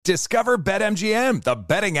Discover BetMGM, the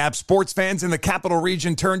betting app sports fans in the capital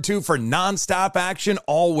region turn to for nonstop action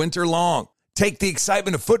all winter long. Take the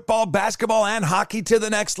excitement of football, basketball, and hockey to the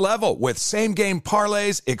next level with same-game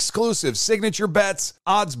parlays, exclusive signature bets,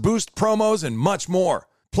 odds boost promos, and much more.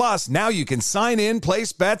 Plus, now you can sign in,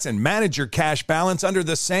 place bets, and manage your cash balance under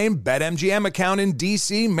the same BetMGM account in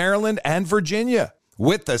D.C., Maryland, and Virginia.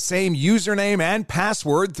 With the same username and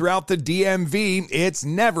password throughout the DMV, it's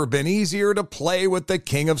never been easier to play with the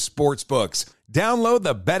king of sportsbooks. Download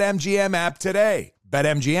the BetMGM app today.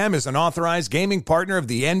 BetMGM is an authorized gaming partner of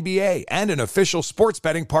the NBA and an official sports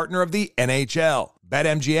betting partner of the NHL.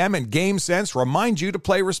 BetMGM and GameSense remind you to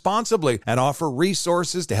play responsibly and offer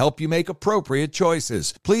resources to help you make appropriate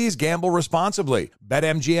choices. Please gamble responsibly.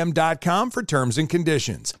 BetMGM.com for terms and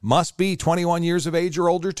conditions. Must be 21 years of age or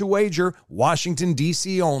older to wager. Washington,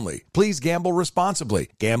 D.C. only. Please gamble responsibly.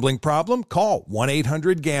 Gambling problem? Call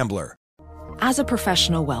 1-800-GAMBLER. As a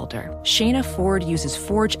professional welder, Shayna Ford uses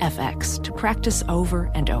Forge FX to practice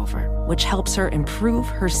over and over, which helps her improve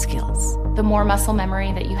her skills. The more muscle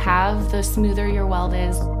memory that you have, the smoother your weld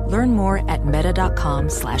is. Learn more at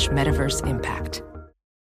meta.com/metaverse impact.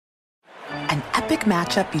 An epic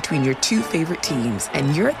matchup between your two favorite teams,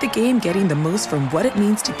 and you're at the game getting the most from what it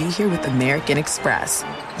means to be here with American Express.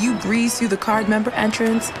 You breeze through the card member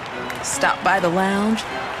entrance, stop by the lounge.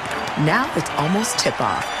 Now it's almost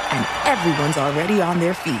tip-off, and everyone's already on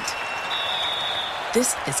their feet.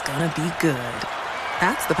 This is gonna be good.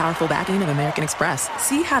 That's the powerful backing of American Express.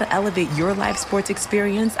 See how to elevate your live sports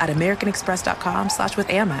experience at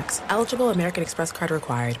americanexpress.com/withAmex. Eligible American Express card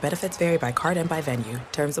required. Benefits vary by card and by venue.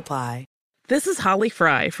 Terms apply. This is Holly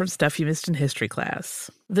Fry from Stuff You Missed in History Class.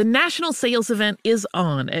 The national sales event is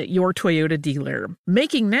on at your Toyota dealer,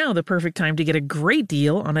 making now the perfect time to get a great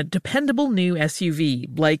deal on a dependable new SUV,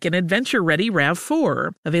 like an adventure-ready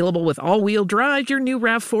RAV4. Available with all-wheel drive, your new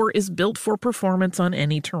RAV4 is built for performance on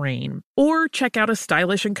any terrain. Or check out a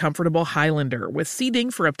stylish and comfortable Highlander with seating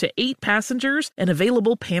for up to 8 passengers and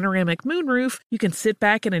available panoramic moonroof. You can sit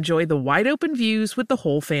back and enjoy the wide-open views with the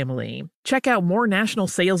whole family. Check out more national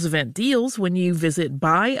sales event deals when you visit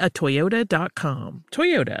buyatoyota.com.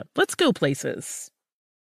 Toyota, let's go places.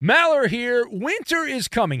 Maller here. Winter is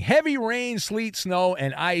coming. Heavy rain, sleet, snow,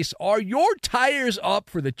 and ice. Are your tires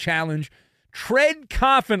up for the challenge? Tread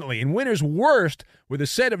confidently in winter's worst with a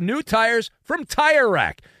set of new tires from Tire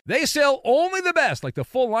Rack. They sell only the best, like the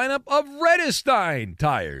full lineup of Redestein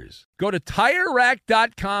tires. Go to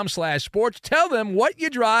TireRack.com/sports. Tell them what you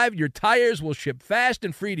drive. Your tires will ship fast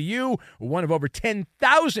and free to you. One of over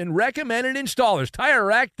 10,000 recommended installers.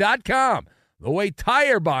 TireRack.com. The way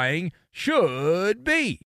tire buying should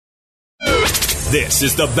be. This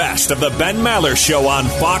is the best of the Ben Maller Show on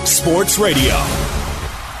Fox Sports Radio.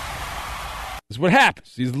 This is what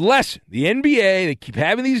happens. These lesson. The NBA, they keep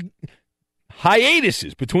having these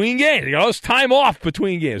hiatuses between games. They got all this time off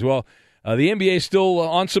between games. Well, the NBA is still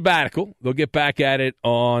on sabbatical. They'll get back at it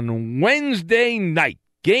on Wednesday night.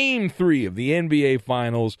 Game 3 of the NBA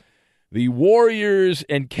Finals. The Warriors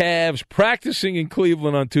and Cavs practicing in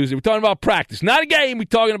Cleveland on Tuesday. We're talking about practice. Not a game, we're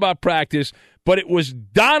talking about practice. But it was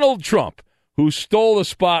Donald Trump who stole the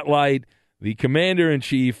spotlight. The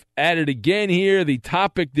commander-in-chief at it again here. The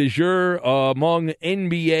topic du jour among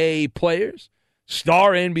NBA players,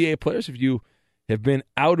 star NBA players. If you have been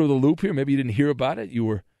out of the loop here, maybe you didn't hear about it. You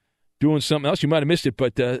were doing something else. You might have missed it.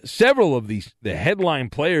 But several of the headline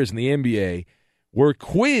players in the NBA were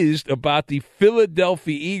quizzed about the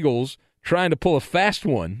Philadelphia Eagles trying to pull a fast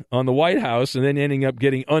one on the White House and then ending up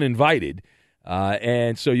getting uninvited.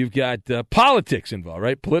 And so you've got politics involved,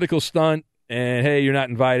 right? Political stunt, and, hey, you're not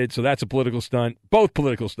invited, so that's a political stunt. Both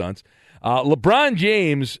political stunts. LeBron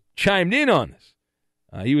James chimed in on this.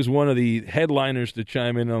 He was one of the headliners to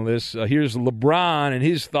chime in on this. Here's LeBron and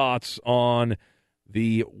his thoughts on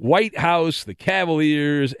the White House, the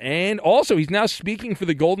Cavaliers, and also he's now speaking for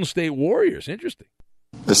the Golden State Warriors. Interesting.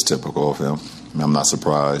 It's typical of him. I'm not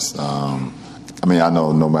surprised. I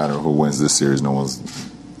know no matter who wins this series, no one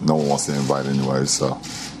wants to invite anyway, so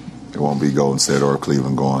it won't be Golden State or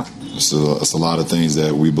Cleveland going. It's a lot of things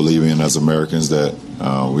that we believe in as Americans that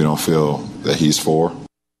we don't feel that he's for.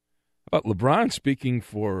 About LeBron speaking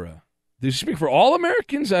for, did he speak for all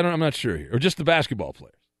Americans? I'm not sure here, or just the basketball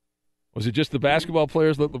players. Was it just the basketball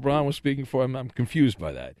players that LeBron was speaking for? I'm confused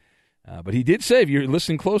by that. But he did say, if you're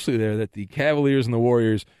listening closely there, that the Cavaliers and the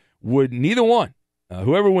Warriors would neither one.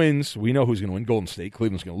 Whoever wins, we know who's going to win. Golden State.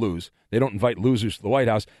 Cleveland's going to lose. They don't invite losers to the White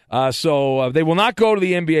House. So they will not go to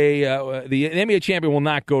the NBA. The NBA champion will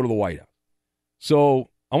not go to the White House. So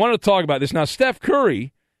I wanted to talk about this. Now, Steph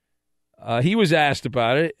Curry he was asked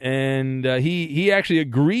about it, and he actually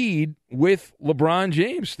agreed with LeBron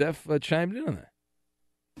James. Steph chimed in on that.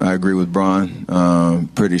 I agree with Bron.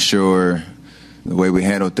 Pretty sure the way we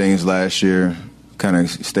handled things last year kind of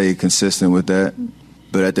stayed consistent with that.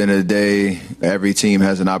 But at the end of the day, every team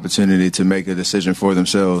has an opportunity to make a decision for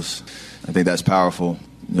themselves. I think that's powerful,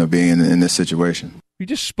 being in this situation. You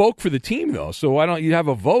just spoke for the team, though, so why don't you have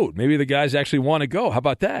a vote? Maybe the guys actually want to go. How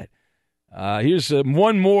about that? Here's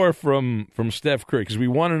one more from Steph Curry, because we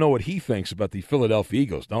want to know what he thinks about the Philadelphia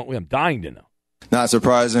Eagles, don't we? I'm dying to know. Not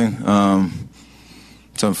surprising.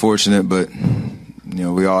 It's unfortunate, but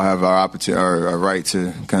we all have our opportunity, our right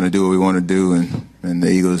to kind of do what we want to do, and the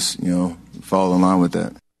Eagles, fall in line with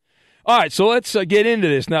that. All right, so let's get into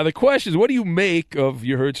this. Now, the question is, what do you make of,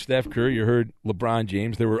 you heard Steph Curry, you heard LeBron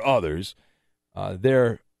James, there were others,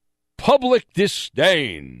 their public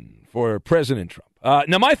disdain for President Trump.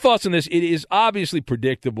 Now, my thoughts on this, it is obviously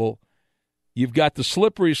predictable. You've got the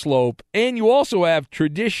slippery slope, and you also have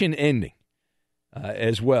tradition ending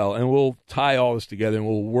as well, and we'll tie all this together, and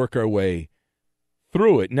we'll work our way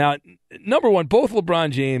through it. Now, number one, both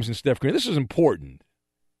LeBron James and Steph Curry, this is important.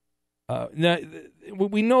 Now,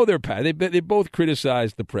 we know their path. They both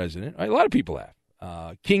criticized the president. A lot of people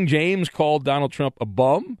have. King James called Donald Trump a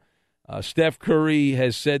bum. Steph Curry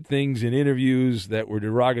has said things in interviews that were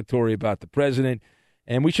derogatory about the president.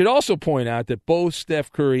 And we should also point out that both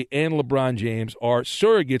Steph Curry and LeBron James are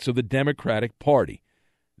surrogates of the Democratic Party.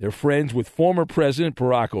 They're friends with former President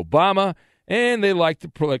Barack Obama, and they like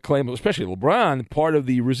to claim, especially LeBron, part of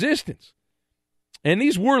the resistance. And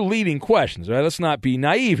these were leading questions, right? Let's not be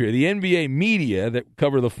naive here. The NBA media that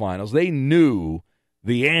cover the finals, they knew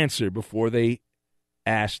the answer before they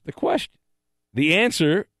asked the question. The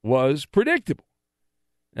answer was predictable.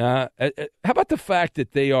 How about the fact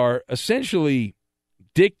that they are essentially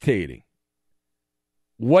dictating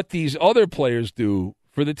what these other players do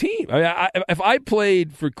for the team? I mean, if I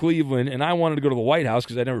played for Cleveland and I wanted to go to the White House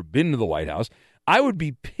because I'd never been to the White House, I would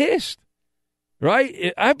be pissed.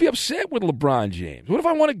 Right? I'd be upset with LeBron James. What if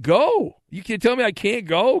I want to go? You can't tell me I can't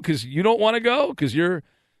go because you don't want to go because you're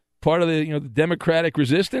part of the the Democratic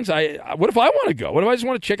resistance. What if I want to go? What if I just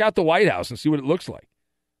want to check out the White House and see what it looks like?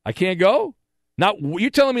 I can't go? You're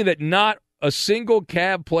telling me that not a single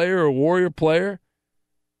Cavs player or Warrior player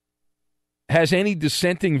has any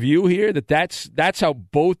dissenting view here? That's how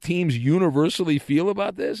both teams universally feel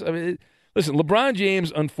about this? I mean, listen, LeBron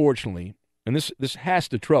James, unfortunately, and this has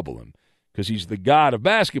to trouble him, because he's the god of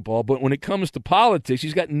basketball, but when it comes to politics,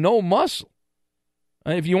 he's got no muscle.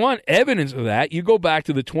 If you want evidence of that, you go back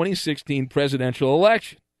to the 2016 presidential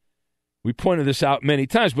election. We pointed this out many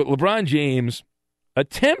times, but LeBron James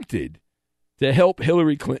attempted to help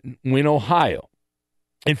Hillary Clinton win Ohio.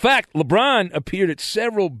 In fact, LeBron appeared at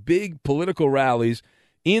several big political rallies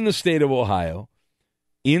in the state of Ohio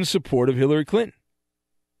in support of Hillary Clinton.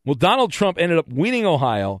 Well, Donald Trump ended up winning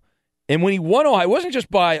Ohio. And when he won Ohio, it wasn't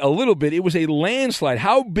just by a little bit. It was a landslide.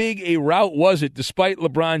 How big a rout was it, despite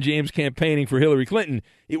LeBron James campaigning for Hillary Clinton?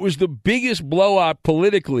 It was the biggest blowout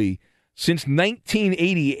politically since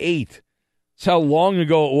 1988. That's how long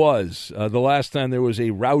ago it was, the last time there was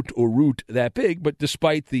a rout that big, but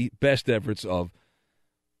despite the best efforts of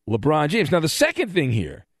LeBron James. Now, the second thing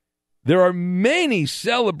here, there are many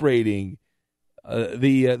celebrating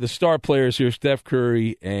the star players here, Steph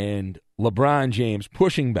Curry and LeBron James,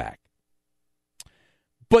 pushing back.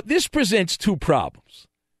 But this presents two problems,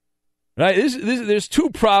 right? There's two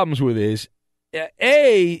problems with this.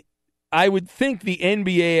 A, I would think the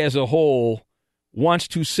NBA as a whole wants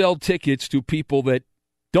to sell tickets to people that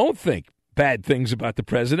don't think bad things about the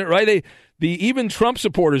president, right? Even Trump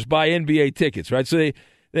supporters buy NBA tickets, right? So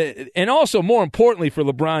and also, more importantly for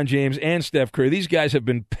LeBron James and Steph Curry, these guys have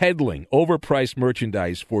been peddling overpriced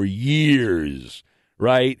merchandise for years,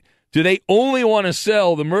 right? Do they only want to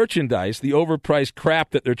sell the merchandise, the overpriced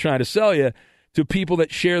crap that they're trying to sell you, to people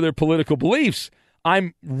that share their political beliefs?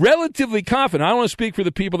 I'm relatively confident. I don't want to speak for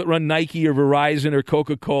the people that run Nike or Verizon or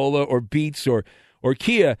Coca-Cola or Beats or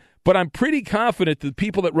Kia, but I'm pretty confident that the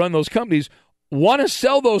people that run those companies want to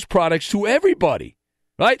sell those products to everybody,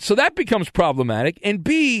 right? So that becomes problematic. And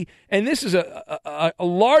B, and this is a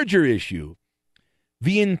larger issue,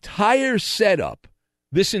 the entire setup,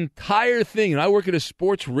 this entire thing, and I work at a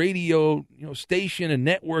sports radio station, a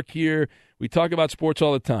network here. We talk about sports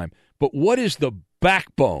all the time. But what is the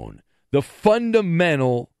backbone, the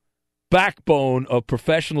fundamental backbone of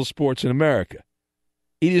professional sports in America?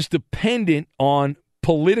 It is dependent on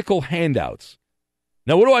political handouts.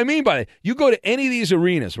 Now, what do I mean by that? You go to any of these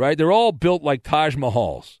arenas, right? They're all built like Taj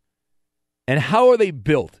Mahals. And how are they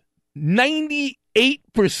built? 98%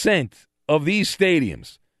 of these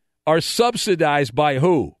stadiums are subsidized by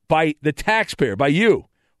who? By the taxpayer, by you.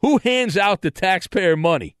 Who hands out the taxpayer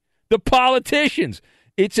money? The politicians.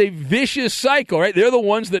 It's a vicious cycle, right? They're the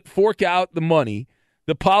ones that fork out the money,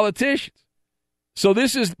 the politicians. So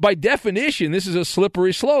this is, by definition, this is a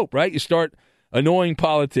slippery slope, right? You start annoying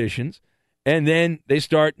politicians, and then they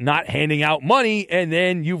start not handing out money, and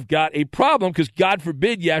then you've got a problem because, God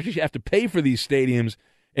forbid, you actually have to pay for these stadiums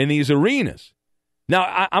and these arenas.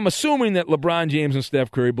 Now, I'm assuming that LeBron James and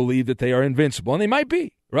Steph Curry believe that they are invincible, and they might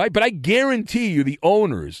be, right? But I guarantee you the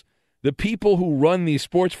owners, the people who run these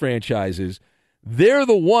sports franchises, they're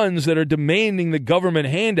the ones that are demanding the government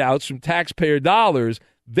handouts from taxpayer dollars.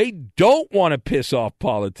 They don't want to piss off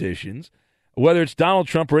politicians, whether it's Donald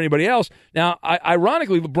Trump or anybody else. Now,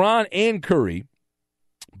 ironically, LeBron and Curry,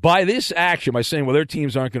 by this action, by saying, well, their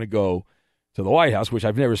teams aren't going to go to the White House, which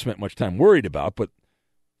I've never spent much time worried about, but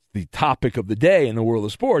the topic of the day in the world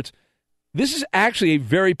of sports, this is actually a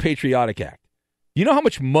very patriotic act. You know how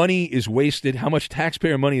much money is wasted, how much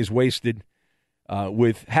taxpayer money is wasted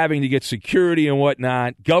with having to get security and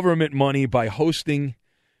whatnot, government money by hosting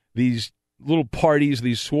these little parties,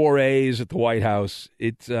 these soirees at the White House.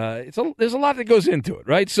 There's a lot that goes into it,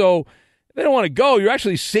 right? So if they don't want to go, you're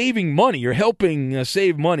actually saving money. You're helping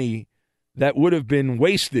save money that would have been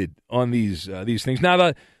wasted on these things. Now,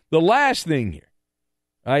 the last thing here,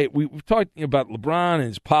 right? We've talked about LeBron and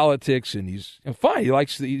his politics, and he's fine.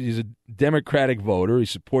 He's a Democratic voter. He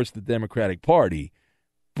supports the Democratic Party.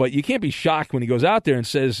 But you can't be shocked when he goes out there and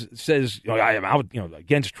says I am out,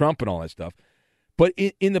 against Trump and all that stuff. But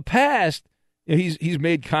in the past, he's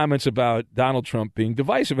made comments about Donald Trump being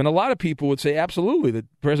divisive, and a lot of people would say absolutely that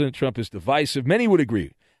President Trump is divisive. Many would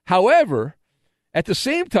agree. However, at the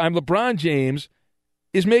same time, LeBron James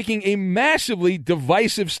is making a massively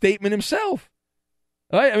divisive statement himself.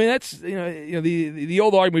 Right? I mean, that's the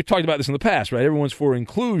old argument. We've talked about this in the past, right? Everyone's for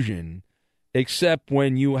inclusion, except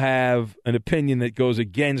when you have an opinion that goes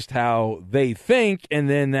against how they think, and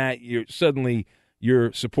then that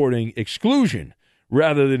you're supporting exclusion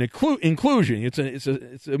rather than inclusion.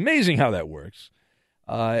 It's amazing how that works.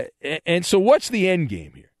 And so, what's the end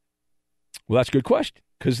game here? Well, that's a good question,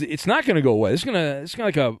 because it's not going to go away. It's going to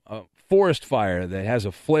like a forest fire that has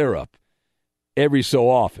a flare up every so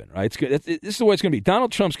often, right? This is the way it's going to be.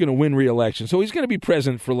 Donald Trump's going to win re-election, so he's going to be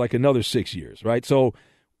president for like another 6 years, right? So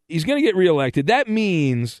he's going to get reelected. That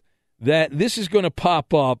means that this is going to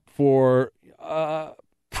pop up for a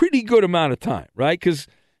pretty good amount of time, right? Because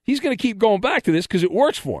he's going to keep going back to this because it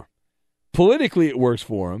works for him. Politically, it works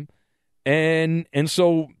for him. And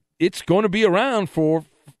so it's going to be around for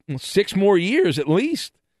 6 more years at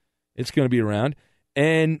least. It's going to be around.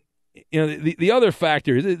 And the other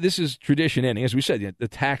factor, this is tradition ending. As we said, the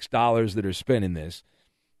tax dollars that are spent in this,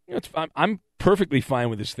 I'm perfectly fine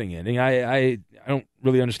with this thing ending. I don't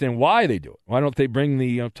really understand why they do it. Why don't they bring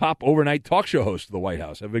the top overnight talk show host to the White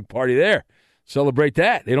House, have a big party there, celebrate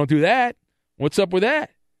that? They don't do that. What's up with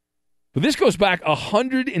that? But this goes back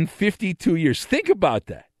 152 years. Think about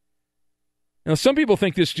that. Now, some people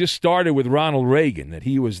think this just started with Ronald Reagan, that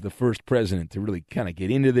he was the first president to really kind of get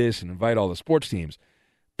into this and invite all the sports teams.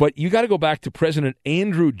 But you got to go back to President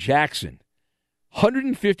Andrew Jackson.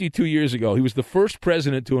 152 years ago, he was the first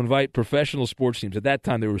president to invite professional sports teams. At that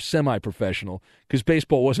time, they were semi-professional because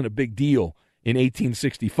baseball wasn't a big deal in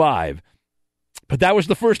 1865. But that was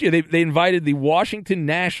the first year. They invited the Washington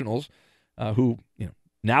Nationals, who,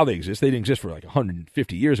 now they exist. They didn't exist for like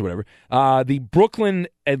 150 years or whatever. The Brooklyn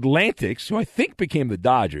Atlantics, who I think became the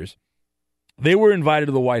Dodgers, they were invited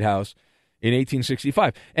to the White House in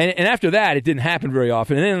 1865. And after that, it didn't happen very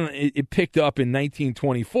often. And then it picked up in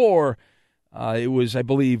 1924. It was, I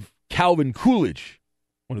believe, Calvin Coolidge,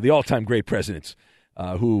 one of the all-time great presidents,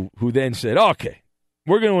 who then said, okay,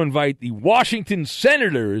 we're going to invite the Washington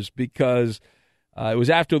Senators because it was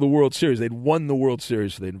after the World Series. They'd won the World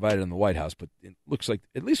Series, so they invited them to the White House. But it looks like,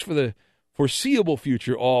 at least for the foreseeable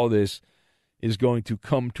future, all this is going to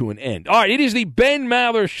come to an end. All right, it is the Ben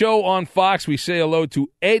Maller Show on Fox. We say hello to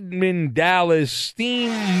Edmund Dallas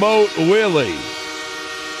Steamboat Willie,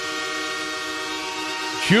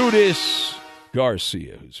 Judas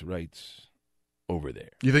Garcia, who's right over there.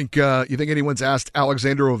 You think anyone's asked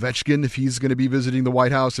Alexander Ovechkin if he's going to be visiting the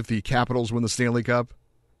White House if the Capitals win the Stanley Cup?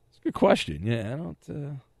 It's a good question. Yeah, I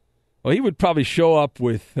don't. Well, he would probably show up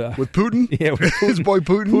with Putin. Yeah, with his boy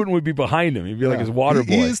Putin. Putin would be behind him. He'd be like his water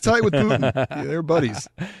boy. He is tight with Putin. Yeah, they're buddies.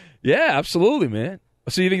 Yeah, absolutely, man.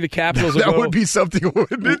 So you think the Capitals will That go? would be something,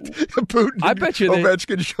 wouldn't it? Putin, I bet you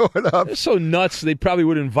Ovechkin showing up. They're so nuts, they probably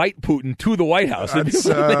would invite Putin to the White House.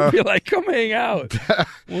 They'd be like, come hang out.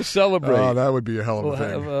 We'll celebrate. Oh, that would be a hell of a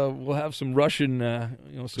thing. We'll have some Russian,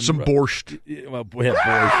 some borscht. Well,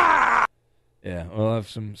 borscht. Yeah, we'll have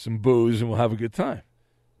some booze and we'll have a good time.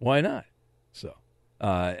 Why not? So,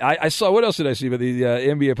 I saw, what else did I see about the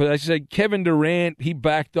NBA? I said Kevin Durant, he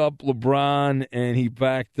backed up LeBron and he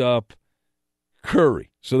backed up Curry.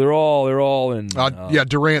 So they're all in.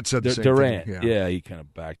 Durant said the same Durant, thing. yeah, he kind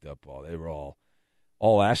of backed up all. They were all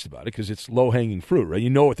asked about it because it's low hanging fruit, right? You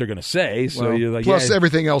know what they're going to say, so you're like. Plus,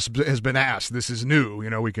 everything else has been asked. This is new.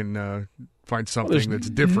 We can find something that's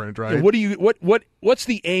different, right? What's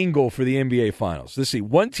the angle for the NBA Finals? Let's see.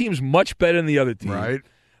 One team's much better than the other team, right?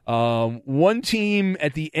 One team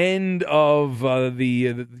at the end of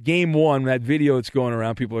the game one, that video that's going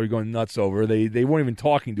around, people are going nuts over. They weren't even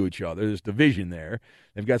talking to each other. There's division there.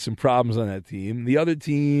 They've got some problems on that team. The other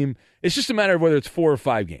team, it's just a matter of whether it's 4 or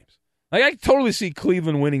 5 games. Like, I totally see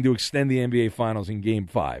Cleveland winning to extend the NBA Finals in Game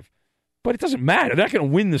 5. But it doesn't matter. They're not going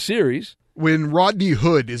to win the series. When Rodney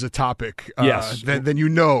Hood is a topic, yes. then you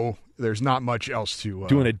know there's not much else to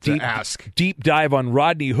doing a deep dive on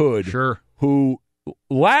Rodney Hood. Sure. Who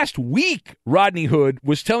last week Rodney Hood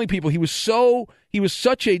was telling people he was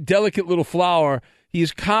such a delicate little flower.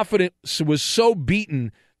 His confidence was so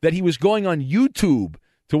beaten that he was going on YouTube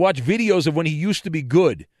to watch videos of when he used to be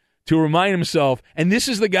good to remind himself. And this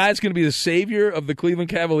is the guy that's going to be the savior of the Cleveland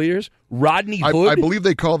Cavaliers, Rodney Hood. I believe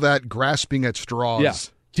they call that grasping at straws. Yeah.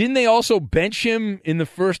 Didn't they also bench him in the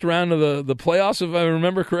first round of the playoffs, if I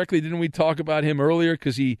remember correctly? Didn't we talk about him earlier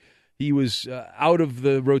because he was out of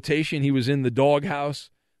the rotation? He was in the doghouse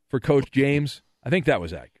for Coach James. I think that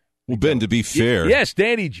was accurate. Well, Ben, to be fair. Yes,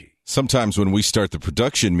 Danny G. Sometimes when we start the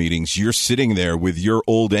production meetings, you're sitting there with your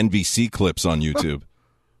old NBC clips on YouTube.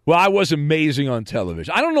 Well, I was amazing on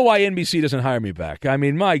television. I don't know why NBC doesn't hire me back. I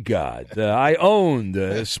mean, my God. I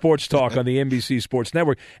owned sports talk on the NBC Sports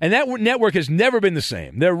Network, and that network has never been the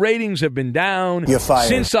same. Their ratings have been down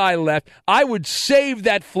since I left. I would save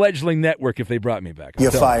that fledgling network if they brought me back. You're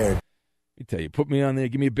fired. Let me tell you, put me on there,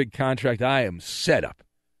 give me a big contract. I am set up.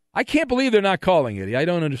 I can't believe they're not calling it. I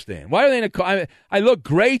don't understand. Why are they not calling? I look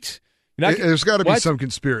great. There's got to be some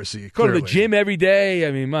conspiracy. Go clearly. to the gym every day.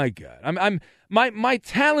 I mean, my God. My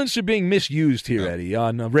talents are being misused here, Eddie,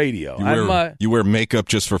 on radio. You wear makeup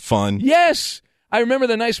just for fun? Yes. I remember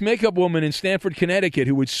the nice makeup woman in Stamford, Connecticut,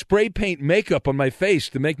 who would spray paint makeup on my face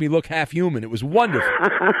to make me look half human. It was wonderful.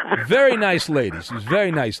 Very nice lady. She was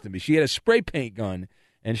very nice to me. She had a spray paint gun,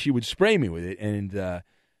 and she would spray me with it, and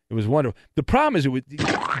it was wonderful. The problem is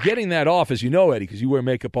getting that off, as you know, Eddie, because you wear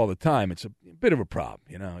makeup all the time. It's a bit of a problem.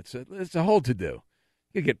 It's a whole to-do.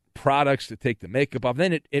 You get products to take the makeup off.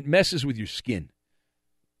 Then it messes with your skin.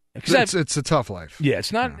 It's a tough life. Yeah,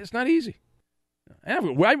 it's not easy.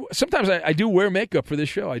 Sometimes I do wear makeup for this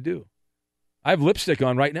show. I do. I have lipstick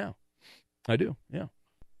on right now. I do, yeah.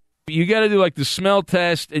 You got to do like the smell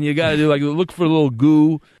test, and you got to do like look for a little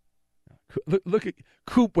goo. Look at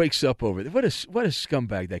Coop wakes up over there. What a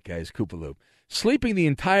scumbag that guy is, Koopaloop. Sleeping the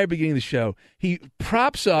entire beginning of the show. He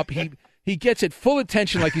props up. He gets it full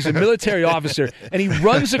attention like he's a military officer, and he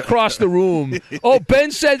runs across the room. Oh,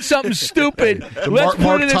 Ben said something stupid. Let's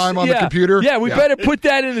put it in time on the computer. Yeah, we better put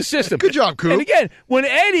that in the system. Good job, Coop. And again, when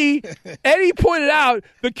Eddie pointed out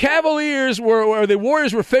the Cavaliers or the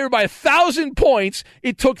Warriors were favored by 1,000 points,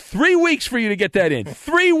 it took 3 weeks for you to get that in.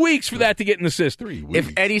 3 weeks for that to get in the system.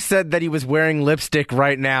 If Eddie said that he was wearing lipstick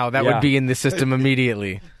right now, that would be in the system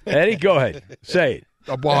immediately. Eddie, go ahead. Say it.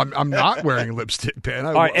 Well, I'm not wearing lipstick, Ben.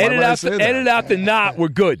 All right, edit out the knot. We're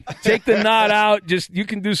good. Take the knot out. You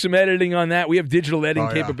can do some editing on that. We have digital editing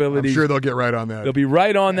capabilities. I'm sure they'll get right on that. They'll be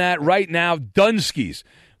right on that right now. Dunskies.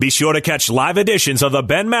 Be sure to catch live editions of the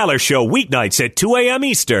Ben Maller Show weeknights at 2 a.m.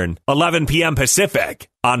 Eastern, 11 p.m. Pacific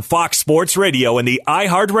on Fox Sports Radio and the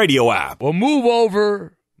iHeartRadio app. We'll move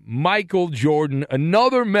over Michael Jordan,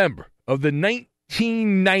 another member of the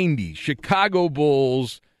 1990 Chicago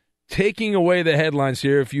Bulls, taking away the headlines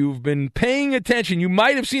here. If you've been paying attention, you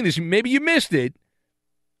might have seen this. Maybe you missed it.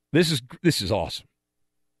 This is awesome.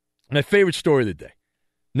 My favorite story of the day.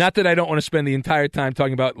 Not that I don't want to spend the entire time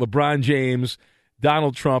talking about LeBron James,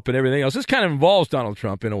 Donald Trump, and everything else. This kind of involves Donald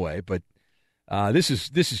Trump in a way, but this is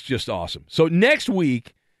just awesome. So next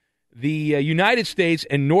week, the United States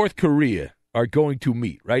and North Korea are going to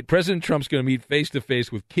meet, right? President Trump's going to meet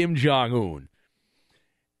face-to-face with Kim Jong-un.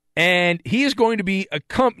 And he is going to be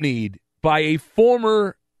accompanied by a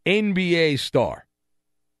former NBA star.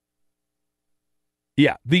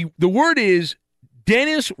 Yeah, the word is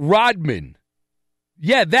Dennis Rodman.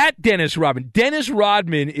 Yeah, that Dennis Rodman. Dennis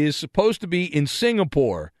Rodman is supposed to be in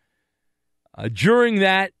Singapore during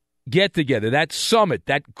that get-together, that summit,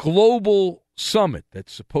 that global summit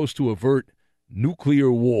that's supposed to avert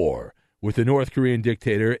nuclear war with the North Korean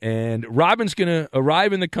dictator. And Rodman's going to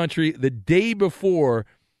arrive in the country the day before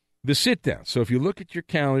the sit-down. So if you look at your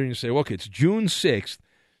calendar and you say, okay, it's June 6th,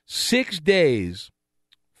 6 days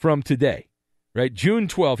from today, right? June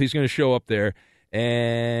 12th, he's going to show up there.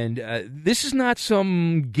 And this is not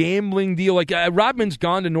some gambling deal. Like Rodman's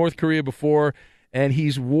gone to North Korea before, and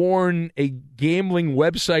he's worn a gambling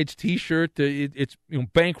website's T-shirt. It's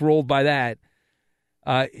bankrolled by that.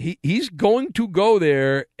 He's going to go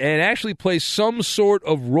there and actually play some sort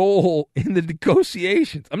of role in the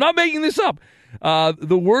negotiations. I'm not making this up.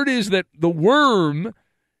 The word is that the worm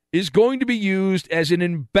is going to be used as an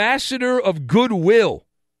ambassador of goodwill.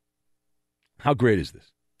 How great is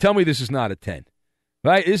this? Tell me this is not a 10.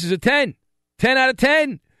 Right? This is a 10. 10 out of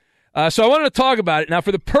 10. So I wanted to talk about it. Now,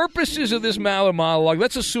 for the purposes of this Maller monologue,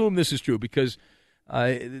 let's assume this is true because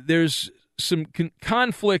there's some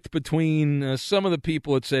conflict between some of the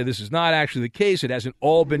people that say this is not actually the case. It hasn't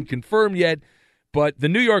all been confirmed yet. But the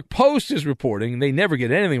New York Post is reporting, and they never get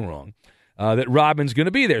anything wrong, that Rodman's going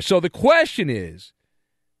to be there. So the question is,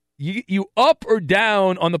 you up or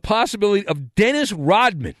down on the possibility of Dennis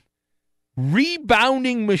Rodman,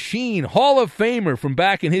 rebounding machine, Hall of Famer from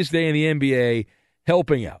back in his day in the NBA,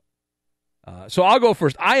 helping out? So I'll go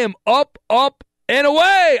first. I am up, and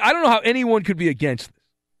away. I don't know how anyone could be against this.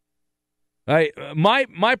 All right,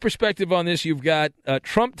 my perspective on this, you've got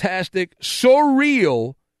Trump-tastic, so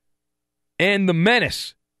real, and the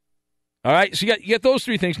menace. All right, so you got those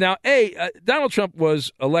three things. Now, Donald Trump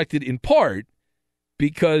was elected in part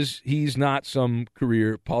because he's not some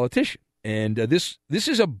career politician. And this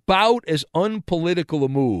is about as unpolitical a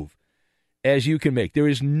move as you can make. There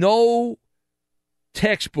is no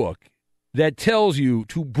textbook that tells you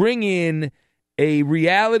to bring in a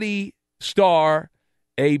reality star,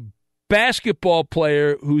 a basketball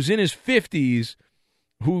player who's in his 50s,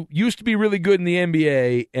 who used to be really good in the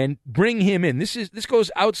NBA, and bring him in. This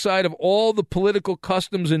goes outside of all the political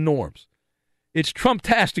customs and norms. It's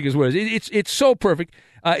Trump-tastic is what it is. It's so perfect.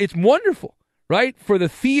 It's wonderful. Right? For the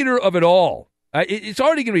theater of it all. It's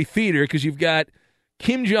already going to be theater because you've got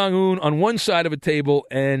Kim Jong-un on one side of a table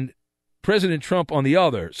and President Trump on the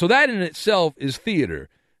other. So that in itself is theater.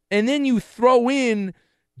 And then you throw in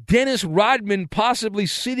Dennis Rodman possibly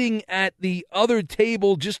sitting at the other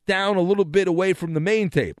table just down a little bit away from the main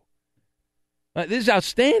table. This is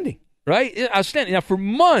outstanding, right? Outstanding. Now, for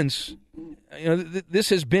months, this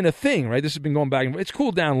has been a thing, right? This has been going back and forth. It's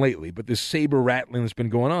cooled down lately, but this saber rattling that's been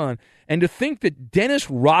going on. And to think that Dennis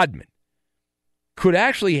Rodman could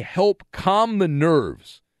actually help calm the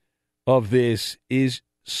nerves of this is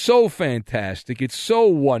so fantastic. It's so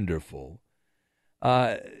wonderful.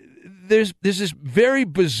 There's this very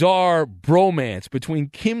bizarre bromance between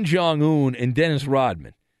Kim Jong-un and Dennis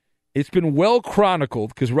Rodman. It's been well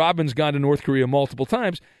chronicled because Rodman's gone to North Korea multiple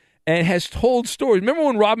times and has told stories. Remember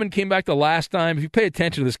when Rodman came back the last time? If you pay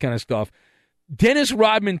attention to this kind of stuff, Dennis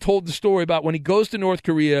Rodman told the story about when he goes to North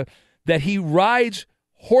Korea that he rides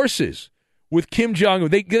horses with Kim Jong-un.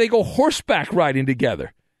 They go horseback riding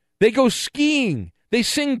together. They go skiing. They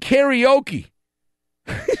sing karaoke.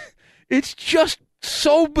 It's just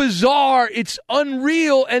so bizarre. It's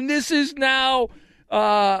unreal. And this is now,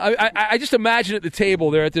 I just imagine at the table,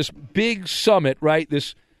 they're at this big summit, right?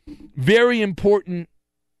 This very important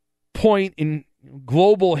point in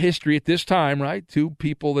global history at this time, right? Two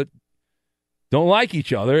people that don't like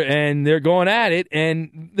each other, and they're going at it.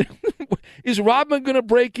 And is Rodman going to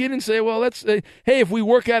break in and say, well, let's hey, if we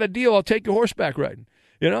work out a deal, I'll take you horseback riding.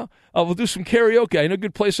 We'll do some karaoke. I know a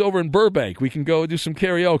good place over in Burbank. We can go do some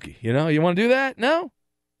karaoke. You want to do that? No?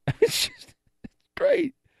 It's just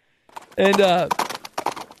great. And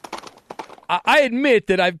I admit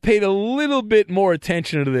that I've paid a little bit more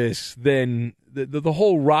attention to this than the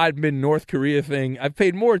whole Rodman North Korea thing. I've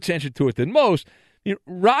paid more attention to it than most.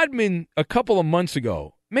 Rodman a couple of months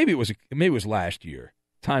ago, maybe it was last year.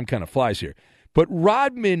 Time kind of flies here. But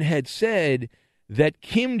Rodman had said that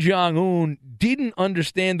Kim Jong-un didn't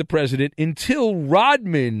understand the president until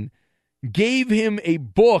Rodman gave him a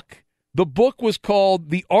book. The book was called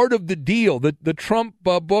The Art of the Deal, the Trump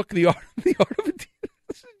book, The Art of the Deal.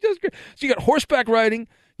 This is just great. So you got horseback riding,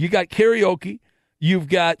 you got karaoke, you've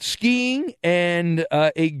got skiing, and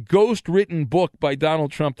a ghost-written book by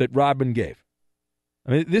Donald Trump that Rodman gave.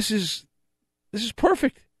 I mean, this is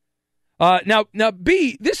perfect. Now,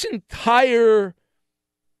 B, this entire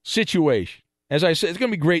situation, as I said, it's going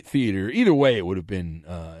to be great theater. Either way, it would have been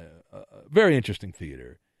very interesting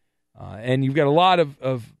theater. And you've got a lot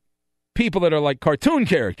of people that are like cartoon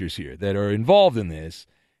characters here that are involved in this.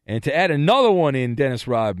 And to add another one in, Dennis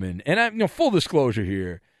Rodman, and full disclosure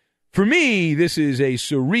here, for me, this is a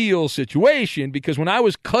surreal situation because when I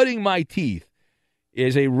was cutting my teeth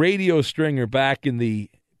as a radio stringer back in the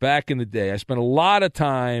day, I spent a lot of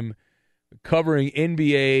time covering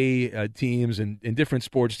NBA teams and different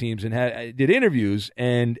sports teams and did interviews.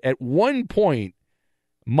 And at one point,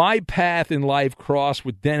 my path in life crossed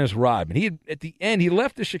with Dennis Rodman. At the end, he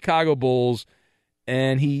left the Chicago Bulls,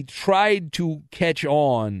 and he tried to catch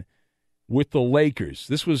on with the Lakers.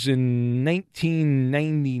 This was in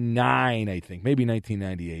 1999, I think, maybe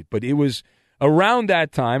 1998. But it was around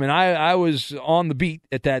that time, and I was on the beat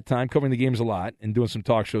at that time, covering the games a lot and doing some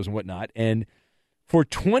talk shows and whatnot. And for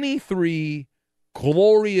 23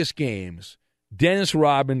 glorious games, Dennis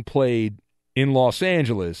Rodman played in Los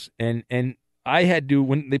Angeles, and I had to,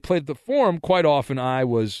 when they played at the Forum, quite often I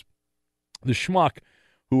was the schmuck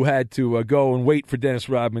who had to go and wait for Dennis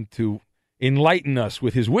Rodman to enlighten us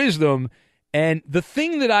with his wisdom. And the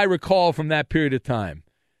thing that I recall from that period of time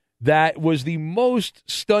that was the most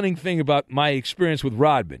stunning thing about my experience with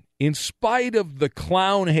Rodman, in spite of the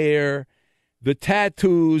clown hair, the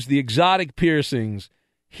tattoos, the exotic piercings,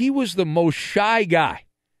 he was the most shy guy.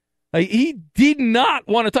 Like, he did not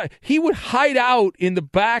want to talk. He would hide out in the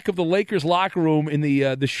back of the Lakers locker room in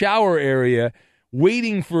the shower area,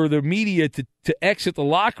 waiting for the media to exit the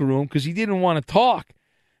locker room because he didn't want to talk,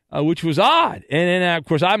 which was odd. And then, of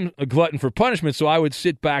course, I'm a glutton for punishment, so I would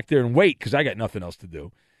sit back there and wait because I got nothing else to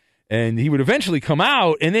do. And he would eventually come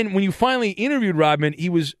out. And then when you finally interviewed Rodman, he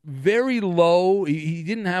was very low. He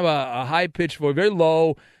didn't have a high-pitched voice, very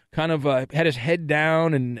low, kind of had his head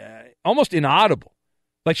down and almost inaudible.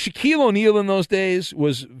 Like Shaquille O'Neal in those days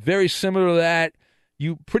was very similar to that.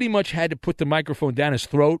 You pretty much had to put the microphone down his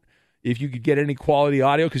throat if you could get any quality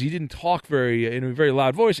audio because he didn't talk in a very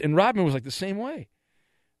loud voice. And Rodman was like the same way.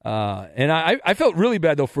 And I felt really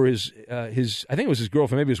bad, though, for his I think it was his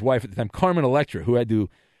girlfriend, maybe his wife at the time, Carmen Electra, who had to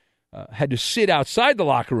sit outside the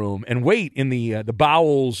locker room and wait in the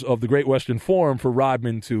bowels of the Great Western Forum for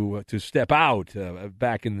Rodman to step out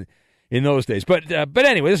back in those days. But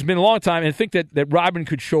anyway, this has been a long time, and I think that Rodman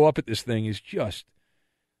could show up at this thing is just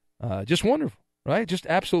wonderful, right? Just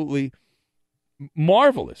absolutely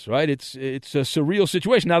marvelous, right? It's a surreal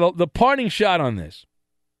situation. Now, the parting shot on this,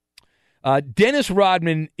 Dennis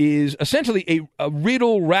Rodman is essentially a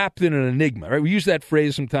riddle wrapped in an enigma, right? We use that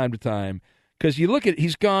phrase from time to time because you look at,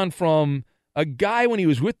 he's gone from a guy when he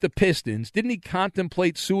was with the Pistons. Didn't he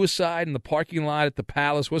contemplate suicide in the parking lot at the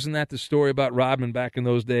Palace? Wasn't that the story about Rodman back in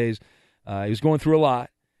those days? He was going through a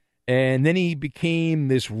lot. And then he became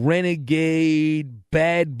this renegade,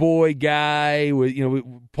 bad boy guy with,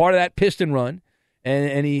 part of that Piston run.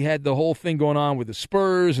 And he had the whole thing going on with the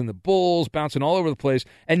Spurs and the Bulls bouncing all over the place.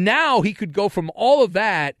 And now he could go from all of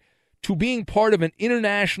that to being part of an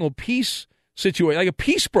international peace situation, like a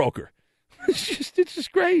peace broker. It's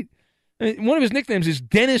just great. I mean, one of his nicknames is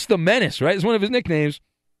Dennis the Menace, right? It's one of his nicknames.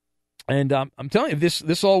 And I'm telling you, if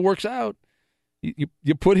this all works out,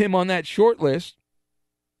 you put him on that short list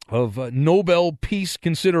of Nobel Peace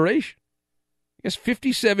consideration. I guess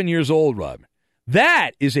 57 years old, Rodman.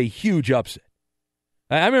 That is a huge upset.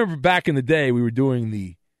 I remember back in the day we were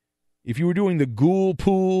doing if you were doing the Ghoul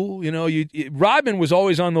Pool, Rodman was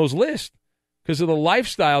always on those lists because of the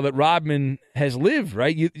lifestyle that Rodman has lived,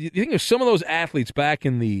 right? You think of some of those athletes back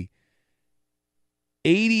in the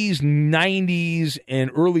 80s, 90s,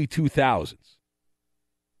 and early 2000s.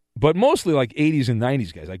 But mostly like 80s and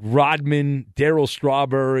 90s guys, like Rodman, Darryl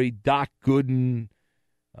Strawberry, Doc Gooden,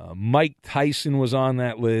 Mike Tyson was on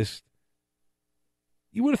that list.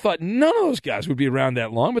 You would have thought none of those guys would be around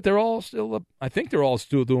that long, but they're all still, I think they're all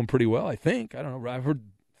still doing pretty well, I think. I don't know. I've heard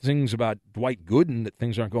things about Dwight Gooden that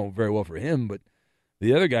things aren't going very well for him, but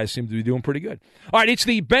the other guys seem to be doing pretty good. All right, it's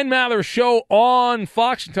the Ben Maller Show on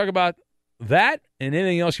Fox. You can talk about that and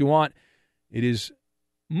anything else you want. It is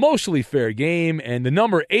mostly fair game, and the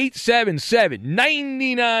number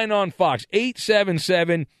 877-99 on Fox,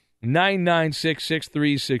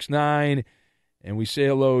 877-996-6369. And we say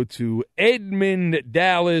hello to Edmund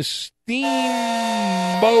Dallas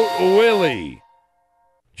Steamboat Willie,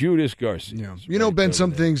 Judas Garcia. Yeah. Ben,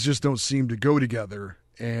 some things just don't seem to go together.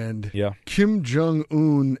 And Kim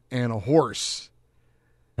Jong-un and a horse.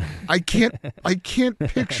 I can't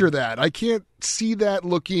picture that. I can't see that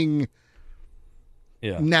looking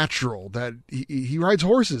natural. That he rides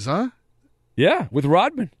horses, huh? Yeah, with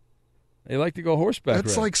Rodman. They like to go horseback.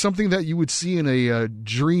 That's like something that you would see in a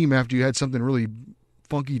dream after you had something really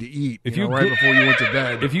funky to eat If right before you went to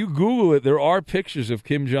bed. If you Google it, there are pictures of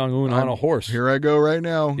Kim Jong-un on a horse. Here I go right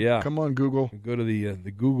now. Yeah. Come on, Google. Go to the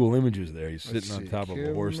Google images there. He's sitting on top of a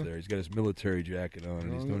Kim horse there. He's got his military jacket on,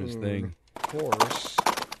 and he's doing his thing. Horse.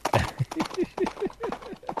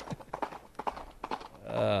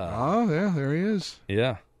 Yeah, there he is.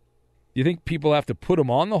 Yeah. You think people have to put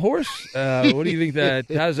him on the horse? What do you think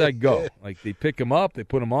how does that go? Like they pick him up, they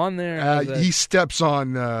put him on there? He steps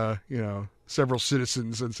on, several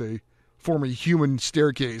citizens and form a human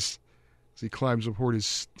staircase as he climbs aboard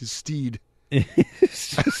his steed. Aren't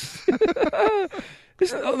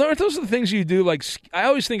those the things you do? Like I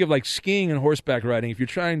always think of like skiing and horseback riding. If you're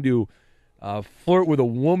trying to flirt with a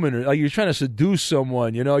woman, or like you're trying to seduce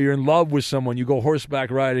someone, you're in love with someone, you go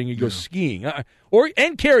horseback riding, you go skiing, and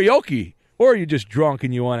karaoke, or you're just drunk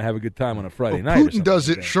and you want to have a good time on a Friday night. Putin does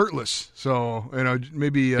it shirtless, so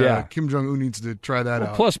maybe Kim Jong-un needs to try that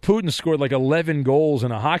out. Plus, Putin scored like 11 goals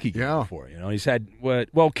in a hockey game before. He's had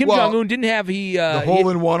Kim Jong-un didn't have the hole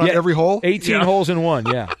in one on every hole, 18 holes in one,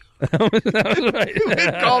 yeah. That was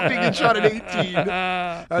right. Golfing and shot at 18.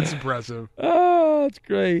 That's impressive. Oh, that's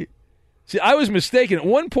great. See, I was mistaken. At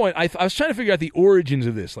one point, I was trying to figure out the origins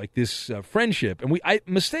of this, like this friendship. And I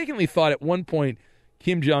mistakenly thought at one point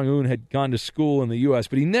Kim Jong-un had gone to school in the U.S.,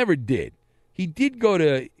 but he never did. He did go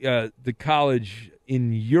to the college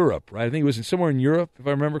in Europe, right? I think it was somewhere in Europe, if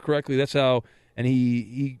I remember correctly. That's how, and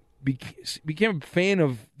he became a fan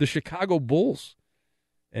of the Chicago Bulls.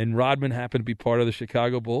 And Rodman happened to be part of the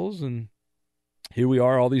Chicago Bulls, and here we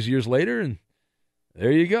are all these years later, and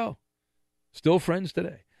there you go. Still friends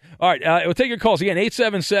today. All right, we'll take your calls again,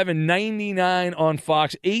 877-99 on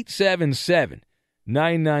Fox,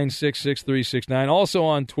 877-996-6369. Also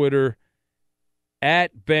on Twitter,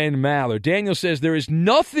 at Ben Maller. Daniel says there is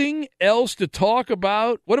nothing else to talk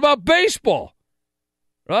about. What about baseball?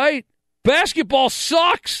 Right? Basketball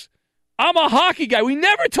sucks. I'm a hockey guy. We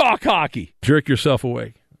never talk hockey. Jerk yourself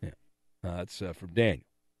awake. Yeah. That's from Daniel.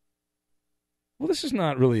 Well, this is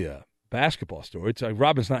not really a basketball story. It's like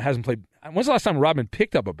hasn't played. When's the last time Rodman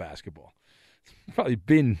picked up a basketball? It's probably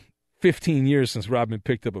been 15 years since Rodman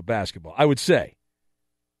picked up a basketball, I would say.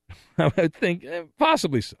 I would think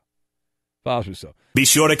possibly so. Possibly so. Be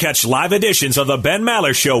sure to catch live editions of the Ben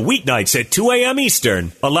Maller Show weeknights at 2 a.m.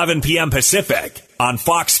 Eastern, 11 p.m. Pacific on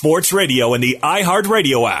Fox Sports Radio and the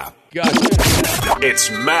iHeartRadio app. Gotcha. It's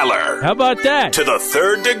Maller. How about that? To the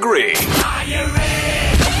third degree.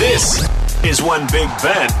 This is when Big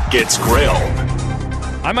Ben gets grilled.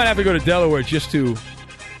 I might have to go to Delaware just to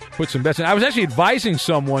put some bets in. I was actually advising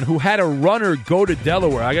someone who had a runner go to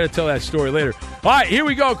Delaware. I got to tell that story later. All right, here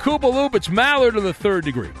we go. Koopa Loop. It's Maller to the third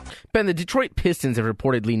degree. Ben, the Detroit Pistons have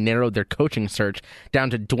reportedly narrowed their coaching search down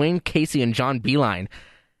to Dwayne Casey and John Beilein.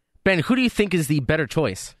 Ben, who do you think is the better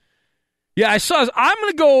choice? Yeah, I saw this. I'm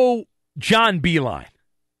going to go John Beilein.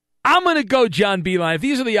 If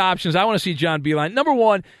these are the options, I want to see John Beilein. Number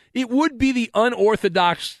one, it would be the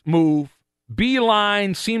unorthodox move.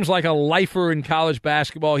 Beilein seems like a lifer in college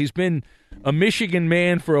basketball. He's been a Michigan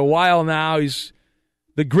man for a while now. He's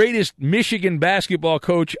the greatest Michigan basketball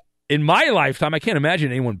coach in my lifetime. I can't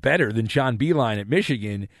imagine anyone better than John Beilein at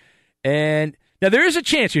Michigan. And now there is a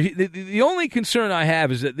chance here. The only concern I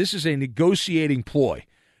have is that this is a negotiating ploy,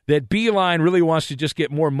 that Beilein really wants to just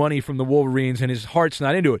get more money from the Wolverines and his heart's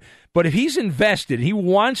not into it. But if he's invested, he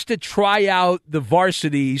wants to try out the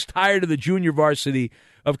varsity, he's tired of the junior varsity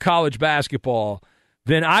of college basketball,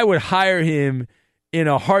 then I would hire him in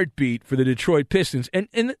a heartbeat for the Detroit Pistons.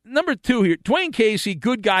 And number two here, Dwayne Casey,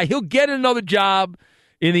 good guy. He'll get another job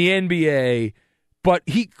in the NBA, but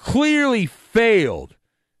he clearly failed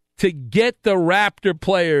to get the Raptor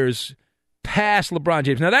players past LeBron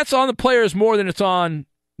James. Now, that's on the players more than it's on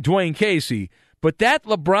Dwayne Casey, but that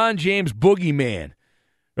LeBron James boogeyman,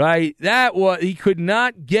 right, he could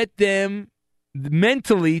not get them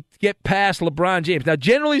mentally get past LeBron James. Now,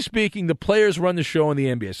 generally speaking, the players run the show in the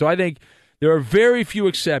NBA, so I think there are very few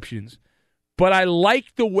exceptions, but I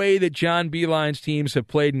like the way that John Beilein's teams have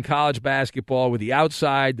played in college basketball with the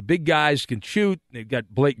outside. The big guys can shoot. They've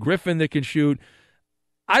got Blake Griffin that can shoot.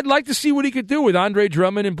 I'd like to see what he could do with Andre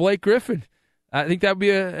Drummond and Blake Griffin. I think that would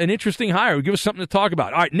be an interesting hire. It would give us something to talk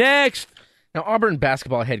about. All right, next. Now, Auburn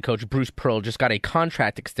basketball head coach Bruce Pearl just got a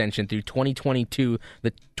contract extension through 2022,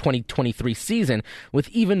 the 2023 season, with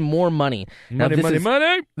even more money. Money.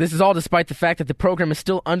 This is all despite the fact that the program is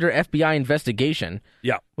still under FBI investigation.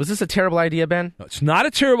 Yeah. Was this a terrible idea, Ben? No, it's not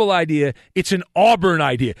a terrible idea. It's an Auburn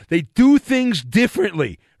idea. They do things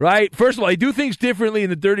differently, right? First of all, they do things differently in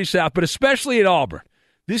the Dirty South, but especially at Auburn.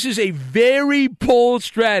 This is a very bold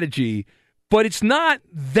strategy, but it's not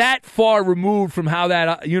that far removed from how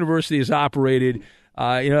that university is operated.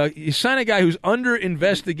 You sign a guy who's under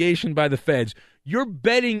investigation by the feds. You're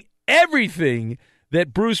betting everything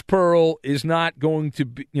that Bruce Pearl is not going to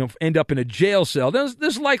end up in a jail cell.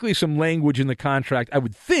 There's likely some language in the contract, I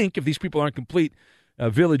would think, if these people aren't complete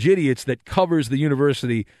village idiots, that covers the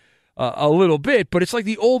university a little bit. But it's like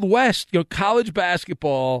the Old West, college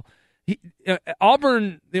basketball.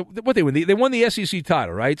 Auburn, what they win? They won the SEC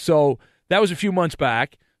title, right? So that was a few months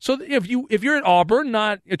back. So if you're at Auburn,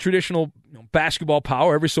 not a traditional basketball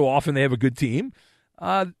power, every so often they have a good team.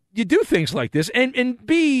 You do things like this, and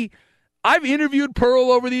B, I've interviewed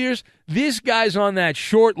Pearl over the years. This guy's on that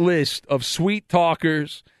short list of sweet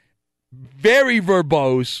talkers, very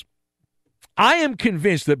verbose. I am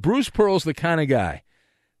convinced that Bruce Pearl's the kind of guy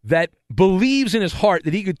that believes in his heart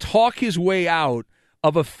that he could talk his way out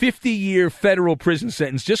of a 50-year federal prison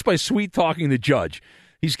sentence just by sweet-talking the judge.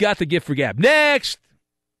 He's got the gift for gab. Next!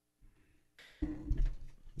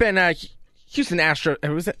 Ben, Houston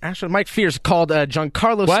Astros, Mike Fears called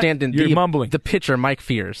Giancarlo Stanton, the pitcher, Mike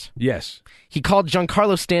Fears. Yes. He called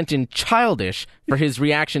Giancarlo Stanton childish for his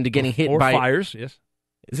reaction to getting hit by... Or Fires, yes.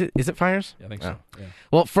 Is it Fires? Yeah, I think so. Yeah.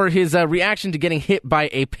 Well, for his reaction to getting hit by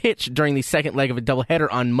a pitch during the second leg of a doubleheader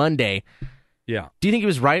on Monday. Yeah. Do you think he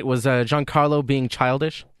was right? Was Giancarlo being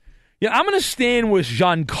childish? Yeah, I'm going to stand with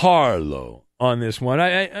Giancarlo on this one.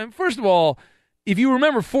 I first of all, if you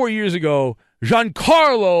remember 4 years ago,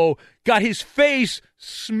 Giancarlo got his face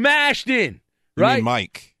smashed in, right? You mean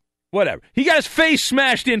Mike. Whatever. He got his face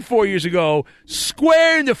smashed in 4 years ago,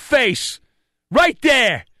 square in the face, right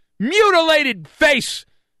there, mutilated face.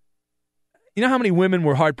 You know how many women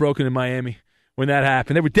were heartbroken in Miami when that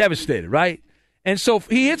happened? They were devastated, right? And so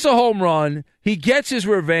he hits a home run. He gets his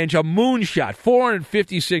revenge, a moonshot,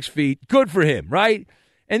 456 feet. Good for him, right?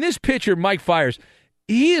 And this pitcher, Mike Fiers,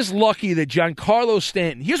 he is lucky that Giancarlo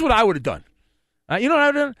Stanton, here's what I would have done. You know what I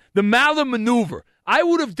would have done? The Malin maneuver. I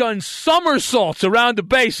would have done somersaults around the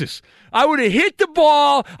bases. I would have hit the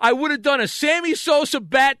ball. I would have done a Sammy Sosa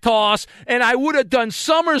bat toss, and I would have done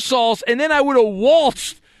somersaults, and then I would have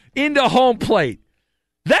waltzed into home plate.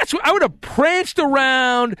 That's what I would have pranced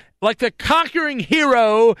around like the conquering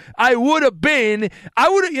hero I would have been. I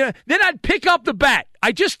would have, then I'd pick up the bat.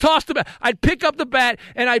 I just tossed the bat. I'd pick up the bat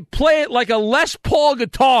and I'd play it like a Les Paul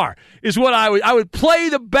guitar. Is what I would play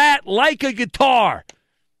the bat like a guitar.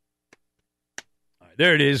 All right,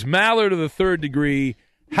 there it is. Mallard of the third degree.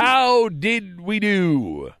 How did we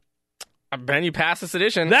do? Ben, you passed this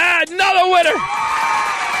edition. Another winner.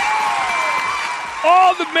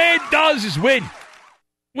 All the man does is win.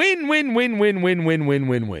 Win, win, win, win, win, win, win,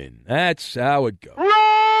 win, win. That's how it goes.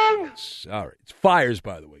 Wrong! Sorry. It's Fires,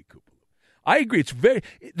 by the way, Cooper. I agree.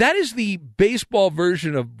 That is the baseball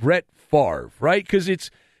version of Brett Favre, right? Because it's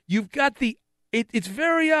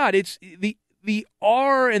very odd. It's the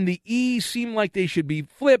R and the E seem like they should be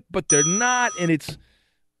flipped, but they're not, and it's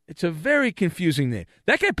a very confusing name.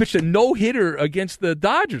 That guy pitched a no-hitter against the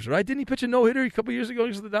Dodgers, right? Didn't he pitch a no-hitter a couple years ago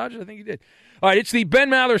against the Dodgers? I think he did. All right, it's the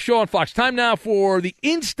Ben Maller Show on Fox. Time now for the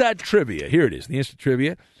Insta Trivia. Here it is, the Insta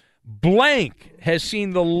Trivia. Blank has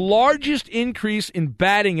seen the largest increase in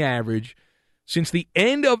batting average since the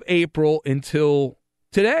end of April until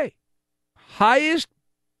today. Highest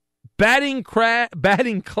batting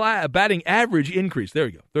average increase. There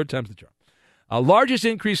we go. Third time's the charm. Largest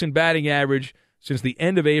increase in batting average since the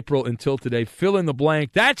end of April until today. Fill in the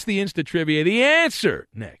blank. That's the Insta Trivia. The answer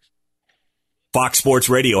next. Fox Sports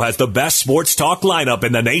Radio has the best sports talk lineup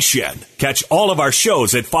in the nation. Catch all of our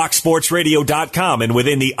shows at foxsportsradio.com and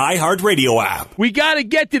within the iHeartRadio app. We got to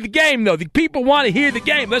get to the game, though. The people want to hear the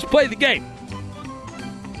game. Let's play the game.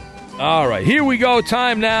 All right, here we go.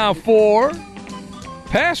 Time now for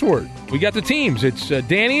Password. We got the teams. It's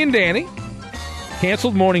Danny and Danny,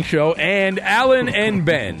 canceled morning show, and Alan and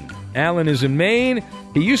Ben. Alan is in Maine.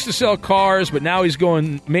 He used to sell cars, but now he's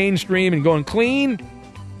going mainstream and going clean.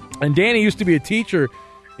 And Danny used to be a teacher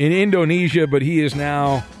in Indonesia, but he is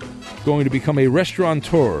now going to become a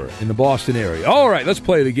restaurateur in the Boston area. All right, let's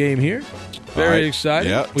play the game here. Very excited.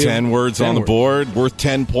 Yeah, 10 words on the board, worth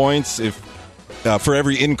 10 points. If for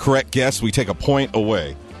every incorrect guess, we take a point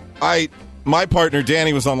away. My partner,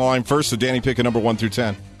 Danny, was on the line first, so Danny, pick a number 1 through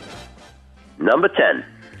 10. Number 10.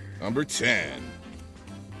 Number 10.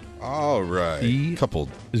 All right. Couple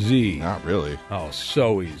Z. Not really. Oh,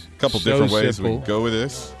 so easy. Couple different ways we can go with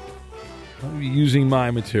this. I'm using my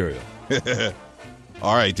material.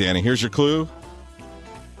 All right, Danny, here's your clue.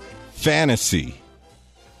 Fantasy.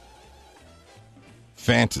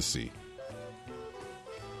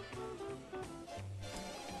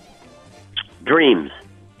 Dreams.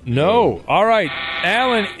 No. All right.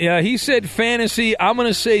 Alan, he said fantasy. I'm going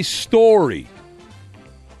to say story.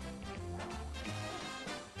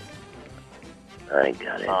 I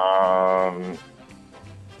got it.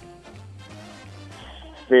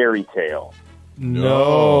 Fairy tale. No.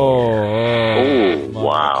 Oh,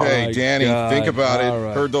 wow. Okay, Danny, think about it.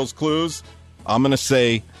 Right. Heard those clues? I'm going to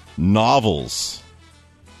say novels.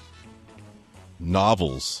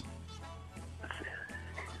 Novels.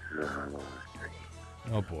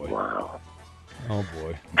 Oh, boy. Wow. Oh,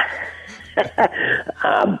 boy.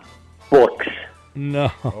 Books.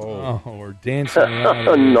 No. Oh, we're dancing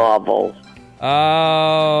around. Novels.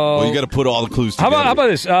 Well, you got to put all the clues together. How about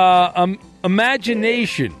this?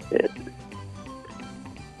 Imagination.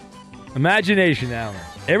 Imagination, Alan.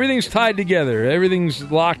 Everything's tied together.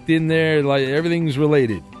 Everything's locked in there. Like everything's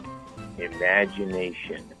related.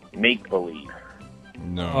 Imagination. Make believe.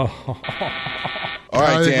 No. Oh. All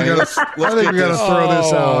right, Danny. I think we got to throw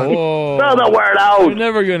this out. Throw the word out. You're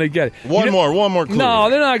never going to get it. One more clue. No,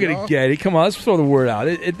 they're not going to get it. Come on, let's throw the word out.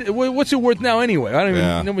 What's it worth now anyway? I don't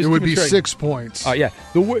even. It would be 6 points. Oh, yeah.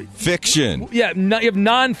 The word fiction. Yeah, you have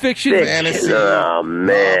non-fiction. Fantasy. Oh,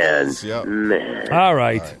 man. Novels, yep. Man. All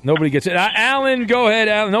right. Nobody gets it. Alan, go ahead,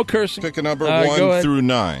 Alan. No cursing. Pick a number 1 through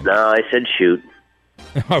 9. No, I said shoot.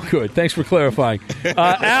 Oh, good. Thanks for clarifying.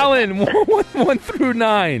 Alan, 1 through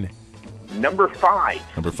 9. Number 5.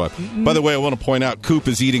 Number 5. By the way, I want to point out Coop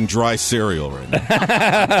is eating dry cereal right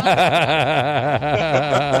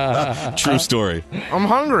now. True story. I'm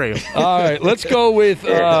hungry. All right, let's go with.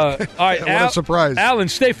 All right, What a surprise. Alan,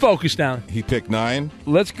 stay focused now. He picked 9.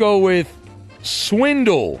 Let's go with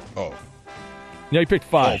swindle. Oh. No, you picked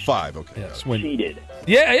 5. Oh, 5. Okay. Yeah, swindle. Cheated.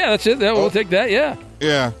 Yeah, that's it. We'll take that. Yeah.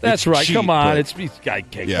 Yeah. That's it's right. cheap, Come on. but- I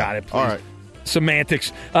got it. Please. All right.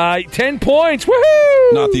 Semantics. 10 points.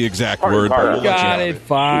 Woohoo! Not the exact word, but we'll let you Got have it.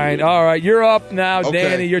 Fine. All right. You're up now, Okay.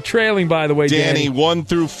 Danny. You're trailing, by the way, Danny, 1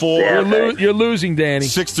 through 4. You're losing, Danny.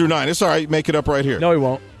 6 through 9. It's all right. Make it up right here. No, he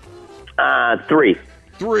won't. 3.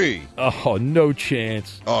 3. Oh, no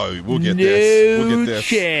chance. Oh, we'll get this. We'll get No this.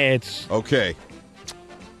 chance. Okay.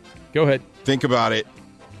 Go ahead. Think about it.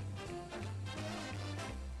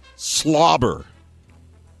 Slobber.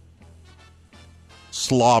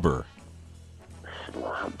 Slobber.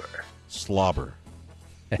 Slobber.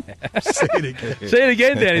 Say it again. Say it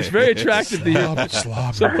again, Danny. It's very attractive to you.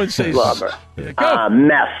 Slobber. Someone say Slobber. Yeah, go.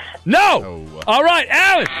 Mess. No. All right,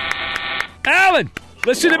 Alan. Alan,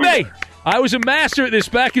 listen to me. I was a master at this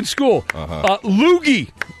back in school.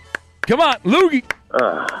 Loogie. Come on, Loogie.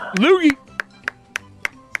 Loogie.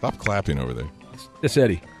 Stop clapping over there. That's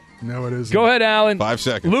Eddie. No, it isn't. Go ahead, Alan. 5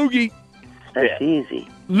 seconds. Loogie. That's easy.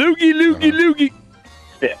 Loogie, loogie, loogie.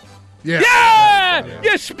 Spit. Yeah. Yeah!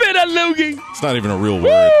 You spit a loogie. It's not even a real word.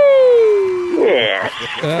 Woo! Yeah.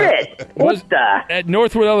 Spit. What the? At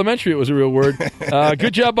Northwood Elementary, it was a real word.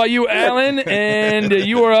 Good job by you, Alan. And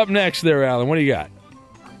you are up next there, Alan. What do you got?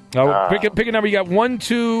 Pick a number. You got 1,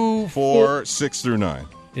 2, 4, 6 through 9.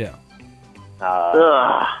 Yeah.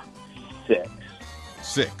 6.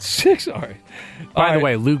 6. 6. All right. By the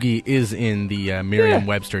way, loogie is in the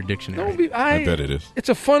Merriam-Webster dictionary. I bet it is. It's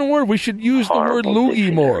a fun word. We should use the word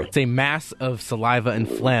loogie more. It's a mass of saliva and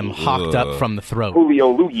phlegm hawked up from the throat.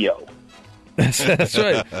 Julio Lugio. That's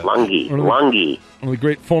right. Lungy. One of the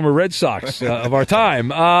great former Red Sox of our time.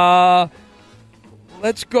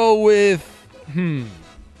 Let's go with. I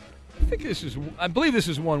believe this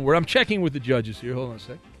is one word. I'm checking with the judges here. Hold on a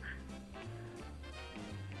sec.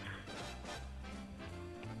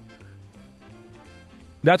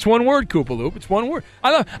 That's one word, Koopaloop. It's one word.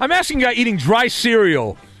 I'm asking a guy eating dry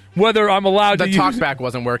cereal whether I'm allowed to use... The talkback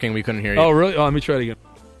wasn't working. We couldn't hear you. Oh, really? Oh, let me try it again.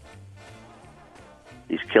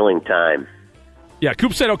 He's killing time. Yeah,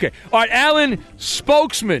 Coop said okay. All right, Alan,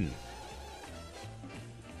 spokesman.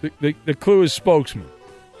 The clue is spokesman.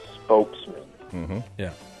 Spokesman. Mm-hmm.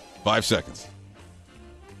 Yeah. 5 seconds.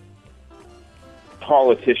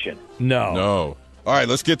 Politician. No. No. All right,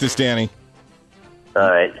 let's get this, Danny. All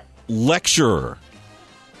right. Lecturer.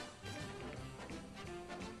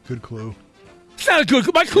 Good clue. It's not a good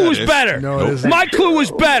clue. My clue was better. No, it isn't. My clue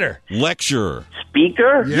was better. Lecturer.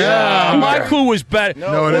 Speaker? Yeah. My clue was better.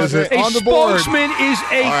 No, it isn't. A On the board. spokesman is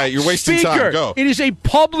a All right, you're wasting speaker. time. Go. It is a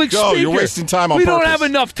public Go. speaker. You're wasting time on We don't purpose. have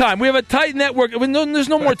enough time. We have a tight network. There's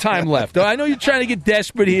no more time left. I know you're trying to get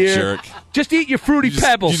desperate here. Jerk. Just eat your Fruity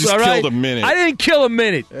Pebbles, you just all right? killed a minute. I didn't kill a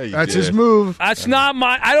minute. Yeah, you That's did. his move. That's not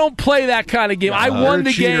my... I don't play that kind of game. I won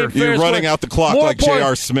the You're a game. cheater. You're fair running play. out the clock More like important,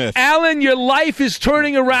 J.R. Smith. Alan, your life is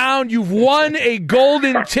turning around. You've won a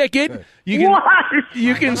golden ticket. You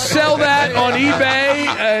can sell that on eBay.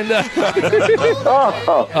 And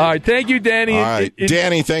all right, thank you, Danny. All right,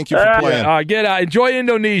 Danny, thank you for playing. All right, get out. Enjoy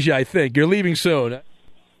Indonesia, I think. You're leaving soon.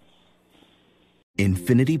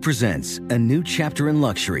 Infinity presents a new chapter in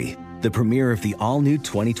luxury, the premiere of the all-new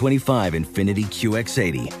 2025 Infiniti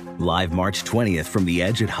QX80, live March 20th from the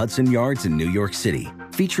Edge at Hudson Yards in New York City,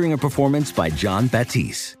 featuring a performance by John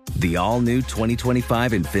Batiste. The all-new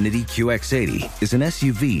 2025 Infiniti QX80 is an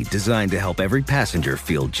SUV designed to help every passenger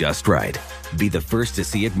feel just right. Be the first to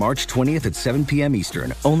see it March 20th at 7 p.m.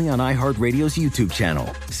 Eastern, only on iHeartRadio's YouTube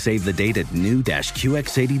channel. Save the date at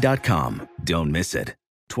new-QX80.com. Don't miss it.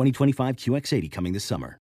 2025 QX80 coming this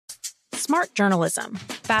summer. Smart journalism.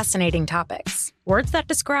 Fascinating topics. Words that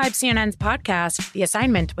describe CNN's podcast, The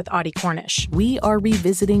Assignment with Audie Cornish. We are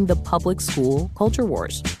revisiting the public school culture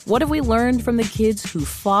wars. What have we learned from the kids who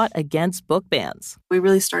fought against book bans? We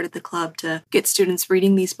really started the club to get students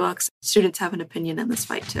reading these books. Students have an opinion in this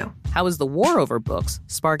fight, too. How has the war over books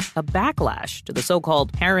sparked a backlash to the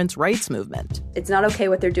so-called parents' rights movement? It's not okay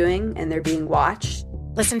what they're doing, and they're being watched.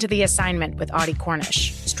 Listen to The Assignment with Audie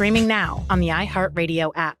Cornish, streaming now on the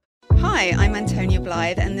iHeartRadio app. Hi, I'm Antonia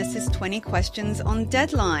Blythe, and this is 20 Questions on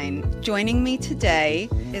Deadline. Joining me today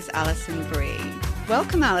is Alison Brie.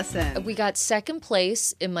 Welcome, Alison. We got second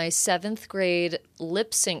place in my 7th grade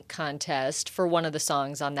lip sync contest for one of the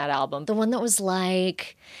songs on that album. The one that was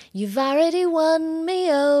like, "You've already won me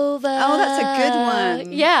over." Oh, that's a good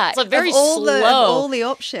one. Yeah. It's very slow. Of all the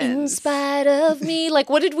options. In spite of me. Like,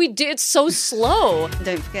 what did we do? It's so slow.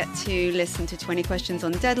 Don't forget to listen to 20 Questions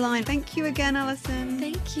on Deadline. Thank you again, Alison.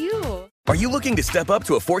 Thank you. Are you looking to step up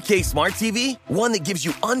to a 4K smart TV? One that gives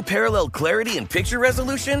you unparalleled clarity and picture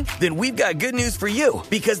resolution? Then we've got good news for you,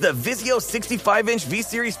 because the Vizio 65-inch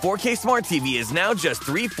V-Series 4K smart TV is now just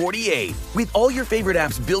 $348. With all your favorite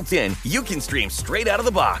apps built in, you can stream straight out of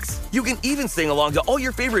the box. You can even sing along to all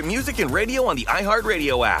your favorite music and radio on the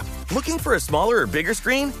iHeartRadio app. Looking for a smaller or bigger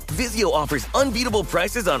screen? Vizio offers unbeatable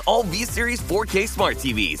prices on all V-Series 4K smart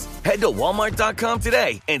TVs. Head to Walmart.com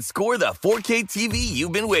today and score the 4K TV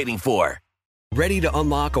you've been waiting for. Ready to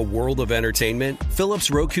unlock a world of entertainment? Philips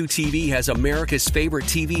Roku TV has America's favorite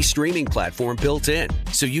TV streaming platform built in,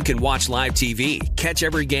 so you can watch live TV, catch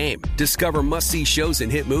every game, discover must-see shows and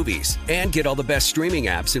hit movies, and get all the best streaming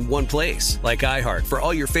apps in one place, like iHeart for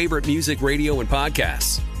all your favorite music, radio, and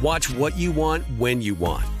podcasts. Watch what you want, when you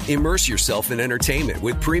want. Immerse yourself in entertainment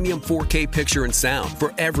with premium 4K picture and sound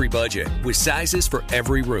for every budget, with sizes for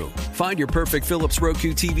every room. Find your perfect Philips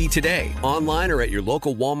Roku TV today, online or at your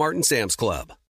local Walmart and Sam's Club.